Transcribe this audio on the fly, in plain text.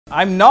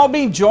I'm now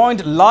being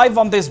joined live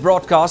on this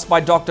broadcast by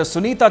Dr.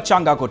 Sunita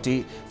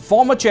Changkakoti,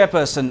 former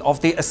chairperson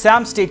of the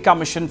Assam State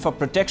Commission for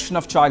Protection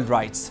of Child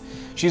Rights.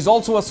 She is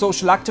also a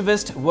social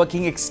activist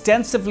working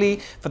extensively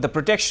for the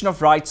protection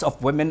of rights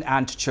of women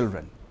and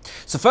children.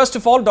 So first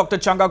of all, Dr.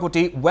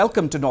 Changkakoti,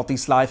 welcome to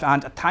Northeast Live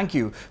and thank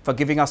you for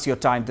giving us your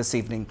time this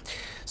evening.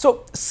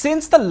 So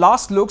since the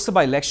last Lok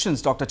Sabha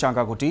elections, Dr.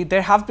 Changkakoti,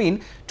 there have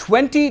been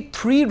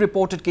 23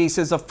 reported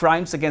cases of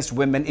crimes against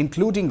women,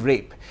 including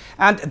rape.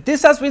 And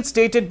this has been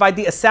stated by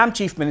the Assam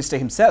Chief Minister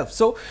himself.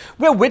 So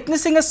we're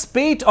witnessing a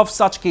spate of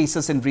such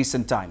cases in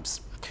recent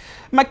times.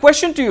 My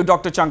question to you,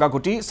 Dr.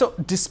 Changkakoti, so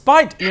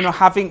despite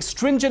having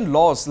stringent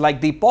laws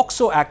like the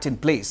POCSO Act in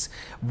place,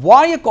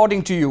 why,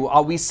 according to you,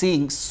 are we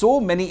seeing so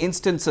many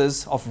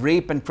instances of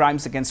rape and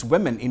crimes against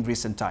women in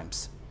recent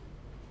times?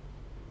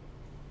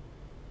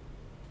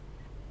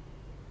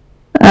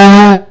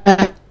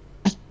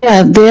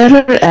 Yeah,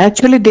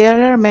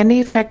 there are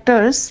many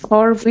factors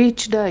for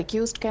which the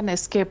accused can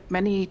escape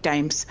many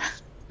times.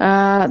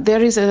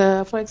 There is,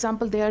 for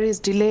example, there is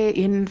delay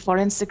in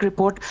forensic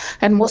report,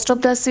 and most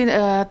of the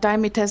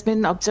time it has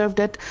been observed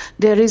that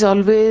there is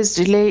always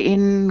delay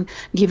in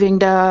giving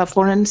the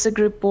forensic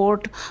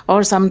report,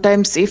 or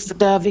sometimes if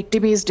the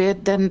victim is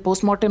dead, then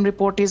post-mortem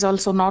report is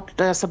also not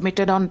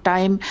submitted on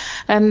time.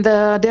 And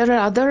there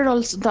are other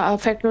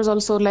factors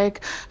also,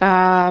 like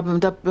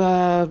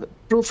the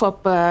proof of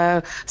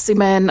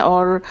semen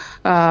or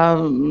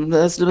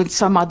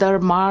some other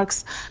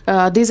marks.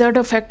 These are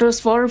the factors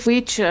for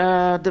which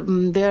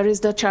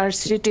the charge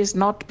sheet is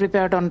not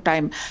prepared on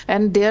time,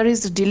 and there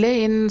is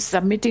delay in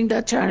submitting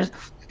the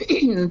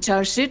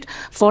charge sheet,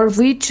 for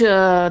which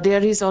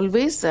there is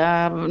always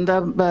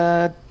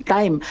the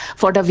time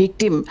for the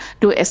victim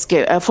to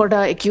escape, for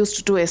the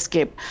accused to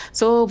escape.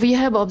 So we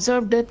have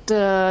observed that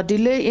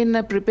delay in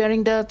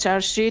preparing the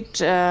charge sheet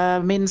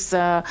means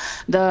the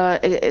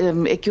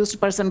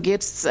accused person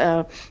gets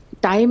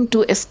time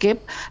to escape,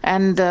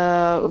 and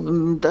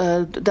the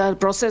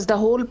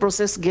whole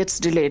process gets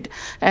delayed.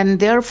 And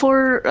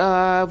therefore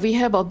we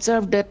have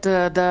observed that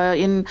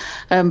in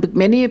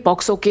many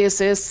POCSO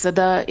cases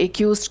the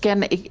accused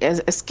can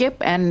escape,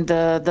 and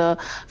the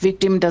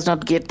victim does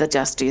not get the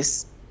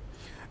justice.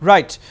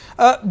 Right.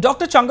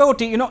 Dr.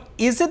 Changkakoti,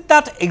 is it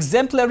that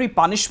exemplary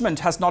punishment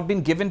has not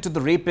been given to the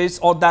rapists,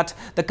 or that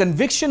the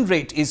conviction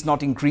rate is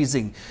not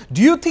increasing?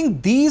 Do you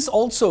think these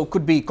also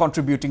could be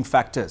contributing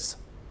factors?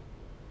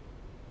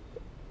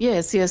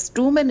 Yes,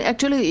 too many.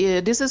 Actually,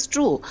 this is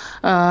true,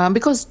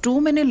 because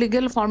too many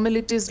legal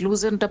formalities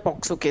loosen the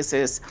POCSO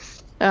cases.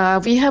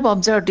 We have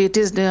observed, it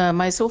is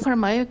my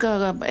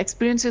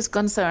experience is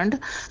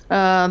concerned,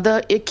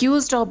 the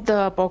accused of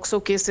the POCSO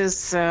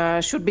cases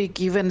should be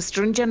given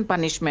stringent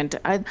punishment.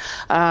 I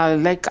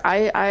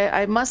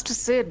must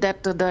say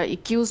that the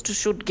accused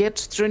should get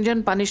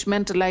stringent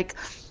punishment, like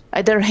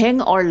either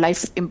hang or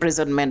life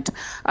imprisonment.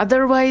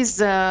 Otherwise,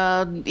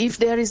 if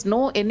there is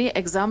any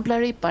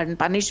exemplary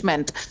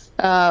punishment,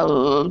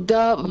 those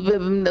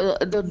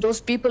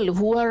people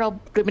who are of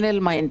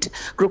criminal mind,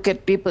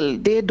 crooked people,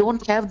 they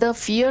don't have the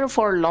fear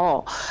for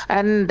law,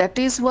 and that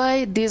is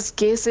why these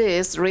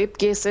cases, rape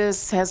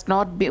cases,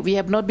 we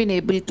have not been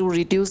able to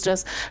reduce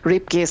as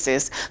rape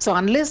cases. So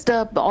unless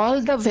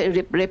all the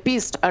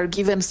rapists are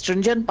given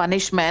stringent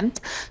punishment,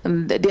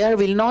 there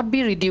will not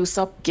be reduce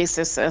of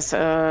cases as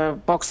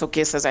POCSO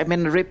cases,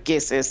 rape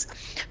cases.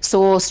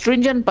 So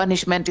stringent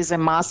punishment is a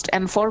must,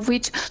 and for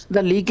which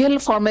the legal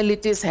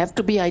formalities have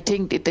to be, I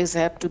think it is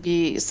have to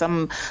be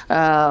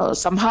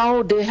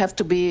somehow they have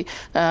to be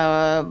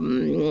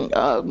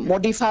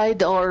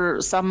modified,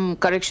 or some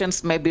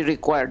corrections may be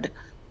required.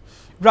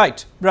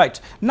 Right.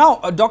 Now,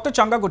 Dr.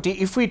 Changkakoti,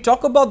 if we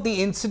talk about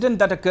the incident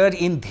that occurred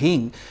in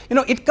Dhing,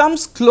 it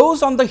comes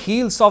close on the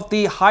heels of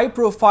the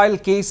high-profile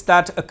case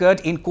that occurred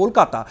in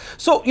Kolkata.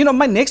 So,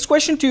 my next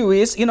question to you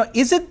is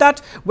it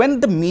that when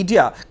the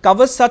media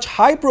covers such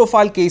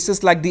high-profile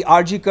cases like the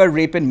RG Kar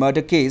rape and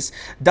murder case,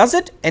 does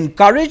it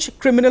encourage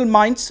criminal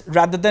minds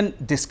rather than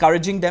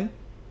discouraging them?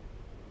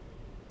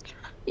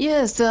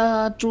 Yes,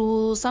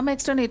 to some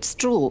extent it's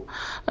true,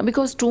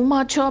 because too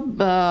much of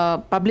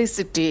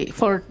publicity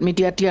for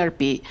media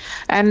TRP,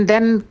 and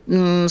then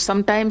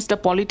sometimes the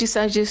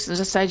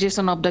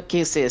politicization of the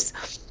cases.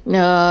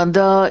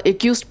 The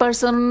accused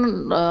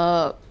person,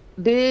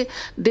 they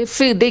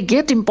feel they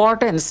get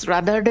importance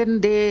rather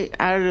than they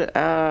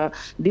are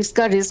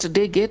discouraged.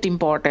 They get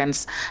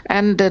importance,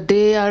 and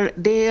they are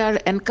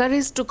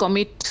encouraged to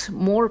commit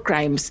more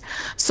crimes.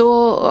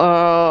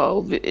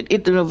 So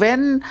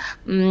when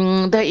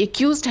the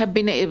accused have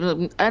been,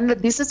 and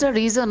this is the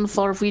reason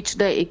for which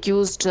the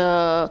accused,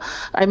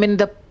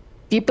 the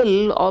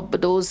people of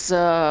those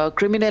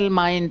criminal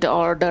mind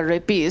or the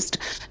rapist,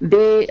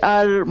 they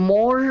are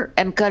more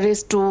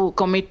encouraged to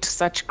commit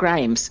such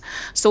crimes.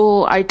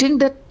 So I think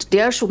that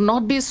there should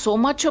not be so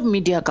much of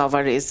media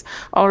coverage,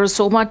 or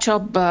so much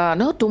of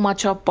too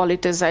much of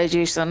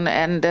politicization,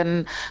 and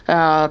then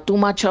too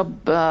much of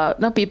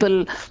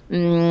people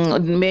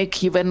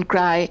make even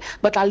cry.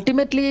 But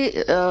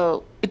ultimately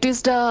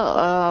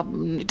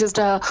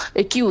the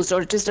accused,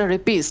 or it is the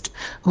rapist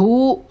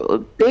who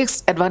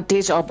takes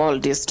advantage of all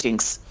these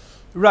things.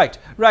 Right,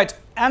 right.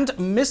 And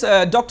Miss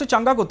Dr.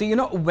 Changkakoti, you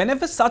know,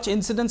 whenever such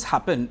incidents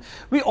happen,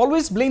 we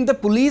always blame the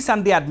police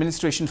and the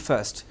administration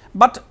first.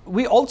 But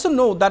we also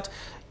know that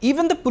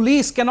even the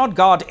police cannot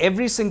guard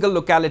every single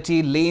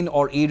locality, lane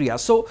or area.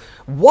 So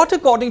what,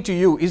 according to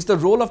you, is the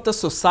role of the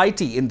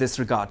society in this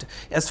regard,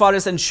 as far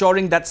as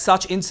ensuring that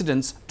such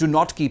incidents do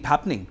not keep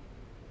happening?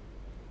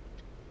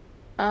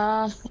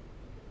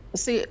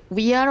 See,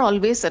 we are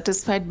always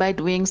satisfied by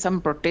doing some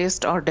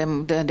protest or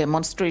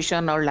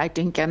demonstration or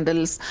lighting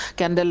candle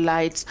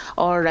lights,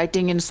 or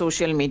writing in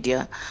social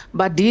media.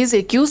 But these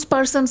accused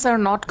persons are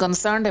not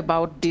concerned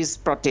about this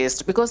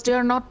protest because they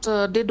are not,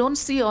 they don't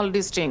see all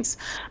these things.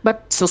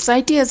 But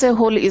society as a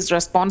whole is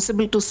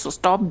responsible to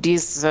stop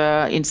these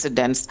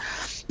incidents.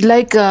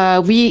 Like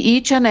we,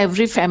 each and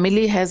every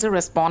family has a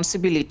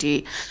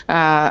responsibility,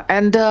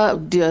 and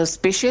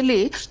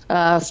especially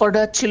for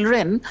the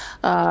children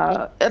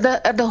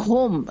at the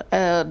home.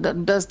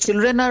 The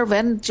children are,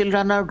 when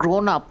children are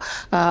grown up,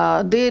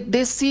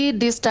 they see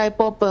this type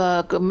of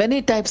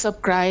many types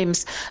of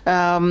crimes.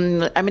 I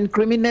mean,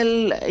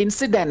 criminal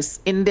incidents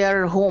in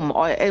their home,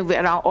 or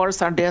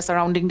they're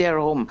surrounding their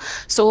home.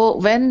 So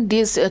when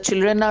these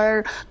children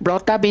are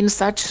brought up in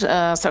such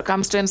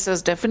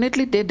circumstances,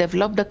 definitely they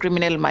develop the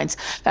criminal minds.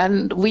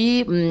 And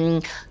we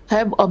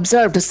have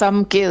observed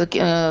some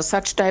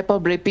such type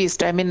of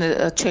rapists, I mean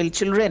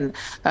children,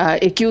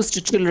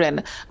 accused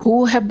children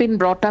who have been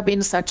brought up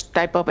in such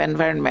type of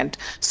environment.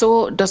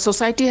 So the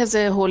society as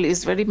a whole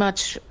is very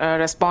much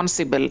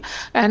responsible.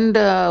 And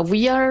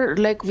we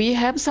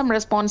have some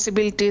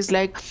responsibilities,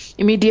 like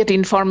immediate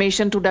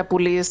information to the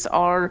police,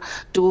 or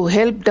to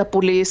help the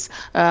police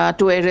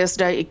to arrest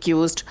the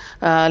accused,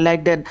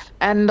 like that.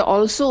 And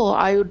also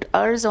I would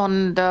urge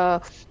on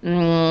the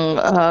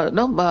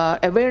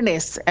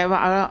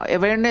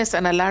awareness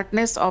and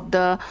alertness of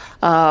the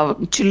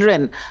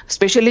children,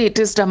 especially it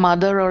is the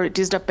mother or it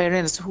is the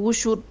parents who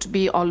should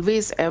be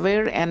always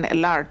aware and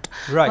alert,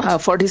 right,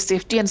 for the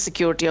safety and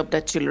security of the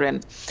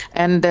children.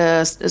 And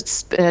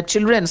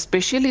children,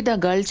 especially the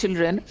girl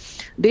children,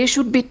 they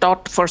should be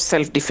taught for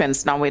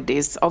self-defense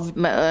nowadays.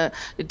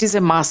 It is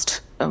a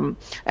must.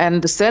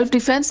 And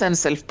self-defense and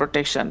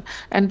self-protection.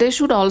 And they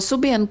should also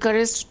be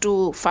encouraged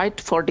to fight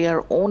for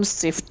their own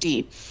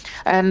safety.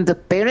 And the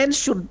parents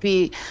should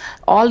be,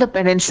 all the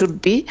parents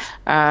should be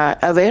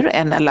aware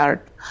and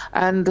alert.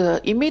 And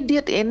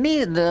immediate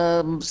any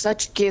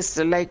such case,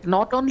 like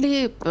not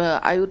only,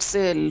 I would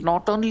say,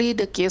 not only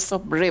the case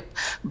of rape,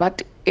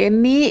 but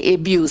any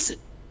abuse,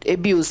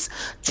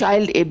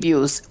 child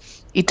abuse.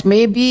 It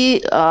may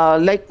be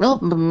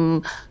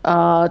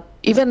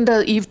even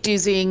the eve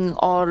teasing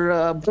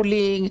or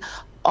bullying,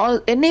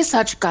 or any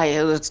such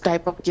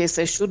type of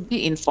cases should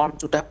be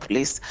informed to the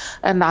police.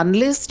 And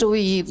unless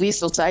we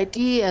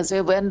society,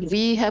 when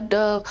we have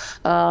the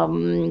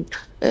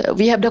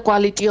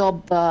quality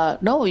of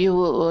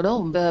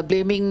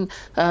blaming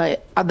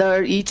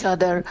each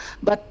other,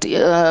 but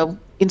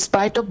in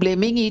spite of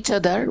blaming each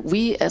other,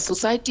 we as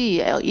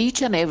society,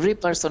 each and every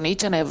person,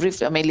 each and every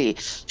family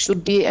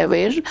should be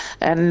aware,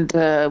 and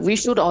we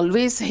should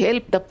always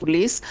help the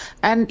police.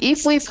 And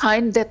if we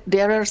find that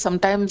there are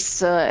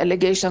sometimes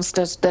allegations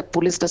that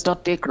police does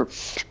not take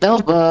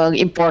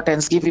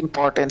give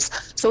importance.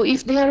 So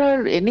if there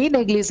are any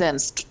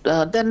negligence,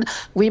 then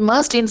we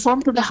must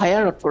inform to the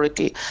higher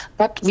authority.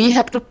 But we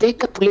have to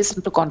take the police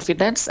into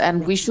confidence,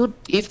 and we should,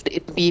 if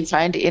we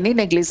find any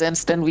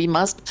negligence, then we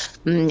must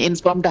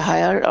inform the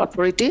higher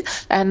authority.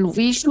 And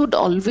we should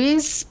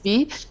always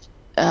be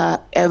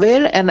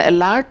aware and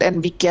alert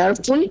and be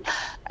careful.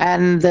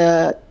 And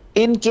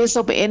in case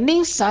of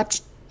any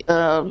such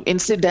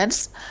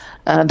incidents,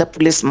 the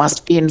police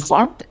must be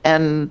informed.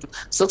 And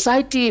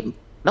society,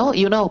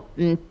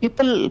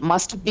 people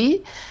must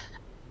be,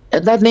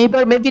 the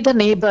neighbor, maybe the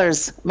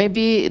neighbors,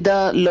 maybe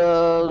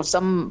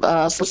some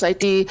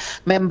society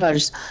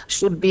members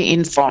should be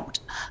informed.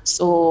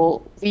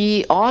 So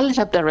we all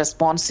have the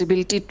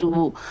responsibility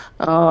to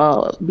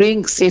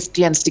bring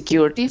safety and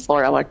security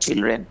for our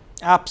children.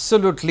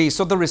 Absolutely.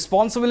 So the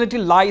responsibility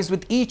lies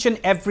with each and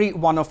every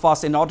one of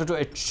us in order to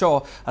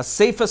ensure a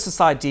safer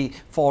society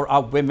for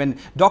our women.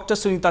 Dr.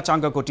 Sunita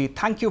Changkakoti,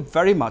 thank you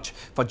very much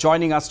for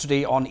joining us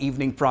today on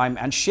Evening Prime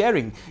and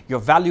sharing your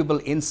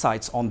valuable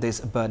insights on this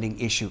burning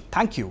issue.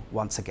 Thank you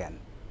once again.